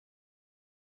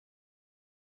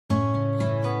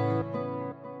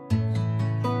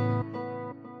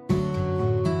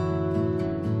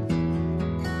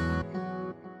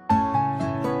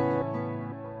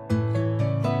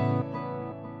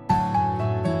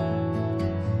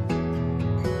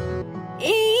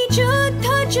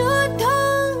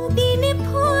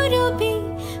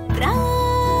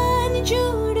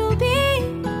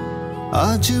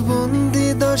আজ বন্দি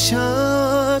দশা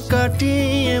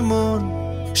কাটিয়ে মন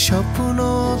স্বপ্ন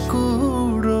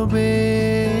কুড়বে।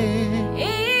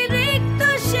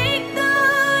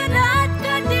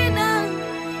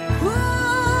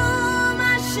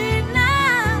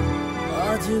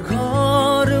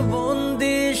 ঘর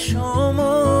বন্দি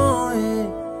সময়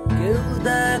কেউ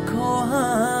দেখো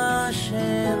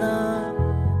হাসে না।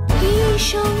 এই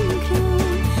সংগ্রাম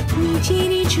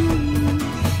নিজের জন্য,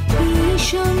 এই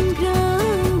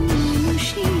সংগ্রাম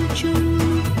মানুষের জন্য।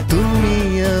 তুমি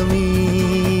আমি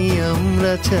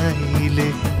আমরা চাইলে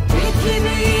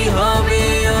পৃথিবী হবে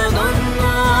অনন্য।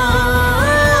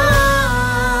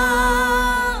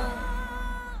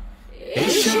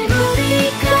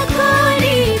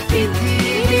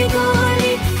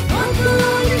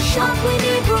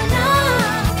 স্বপ্নে বোনা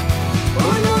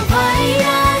কোনো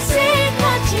ভাইরাসের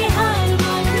কাছে হার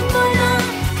মানবো না,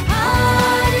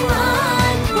 হার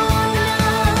মানবো না।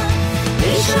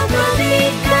 এসব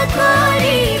প্রতীক্ষা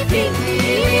করে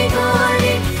পৃথিবী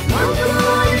গড়ে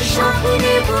নতুন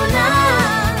স্বপ্নে বোনা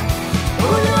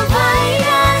কোনো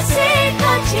ভাইরাসের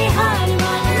কাছে হার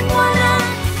মানবো না,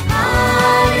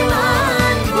 হার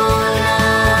মানবো না।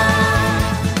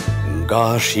 গা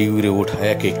শিউরে ওঠা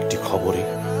এক একটি খবরে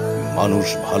মানুষ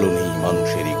ভালো নেই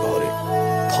মানুষেরই ঘরে।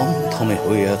 থমথমে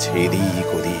হয়ে আছে এদিক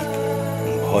ওদিক,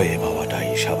 ভয়ে পাওয়াটাই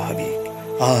স্বাভাবিক।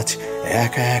 আজ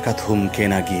একা একা থমকে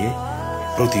না গিয়ে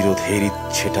প্রতিরোধের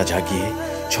ইচ্ছেটা জাগিয়ে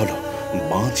চলো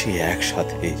বাঁচি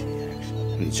একসাথে।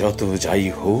 যত যাই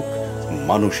হোক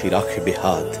মানুষই রাখবে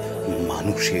হাত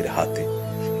মানুষের হাতে।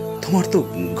 তোমার তো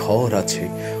ঘর আছে,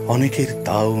 অনেকের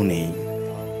তাও নেই।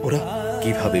 ওরা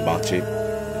কিভাবে বাঁচে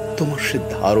তোমার সে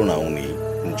ধারণাও নেই।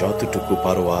 যতটুকু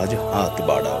পারো আজ হাত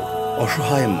বাড়াও,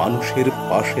 অসহায় মানুষের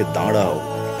পাশে দাঁড়াও,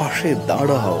 পাশে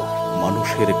দাঁড়াও।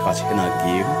 মানুষের কাছে না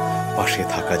গিয়েও পাশে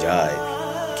থাকা যায়।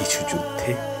 কিছু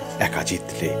যুদ্ধে একা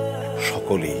জিতলে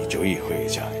সকলেই জয়ী হয়ে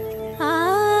যায়।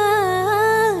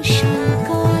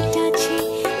 সংকট আছে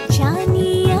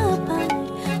জানি আবার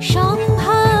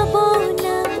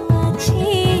সম্ভাবনা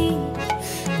আছে,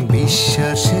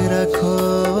 বিশ্বাস রাখো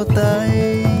তাই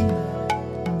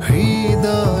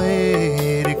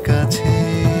হৃদয়ের কাছে।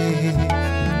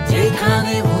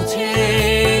 যেখানে মুছে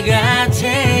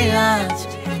গেছে আজ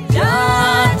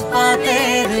জাত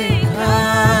পাতের রেখা,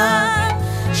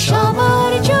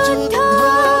 সবার যুদ্ধ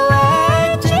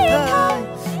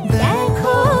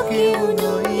দেখো কেউ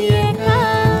নই একা।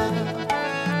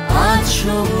 আজ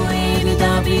সময়ের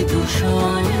দাবি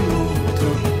দূষণ মুক্ত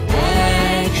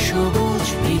এক সবুজ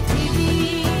পৃথিবী।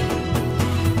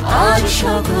 আজ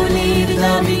সকলের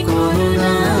দাবি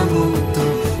করোনা মুক্ত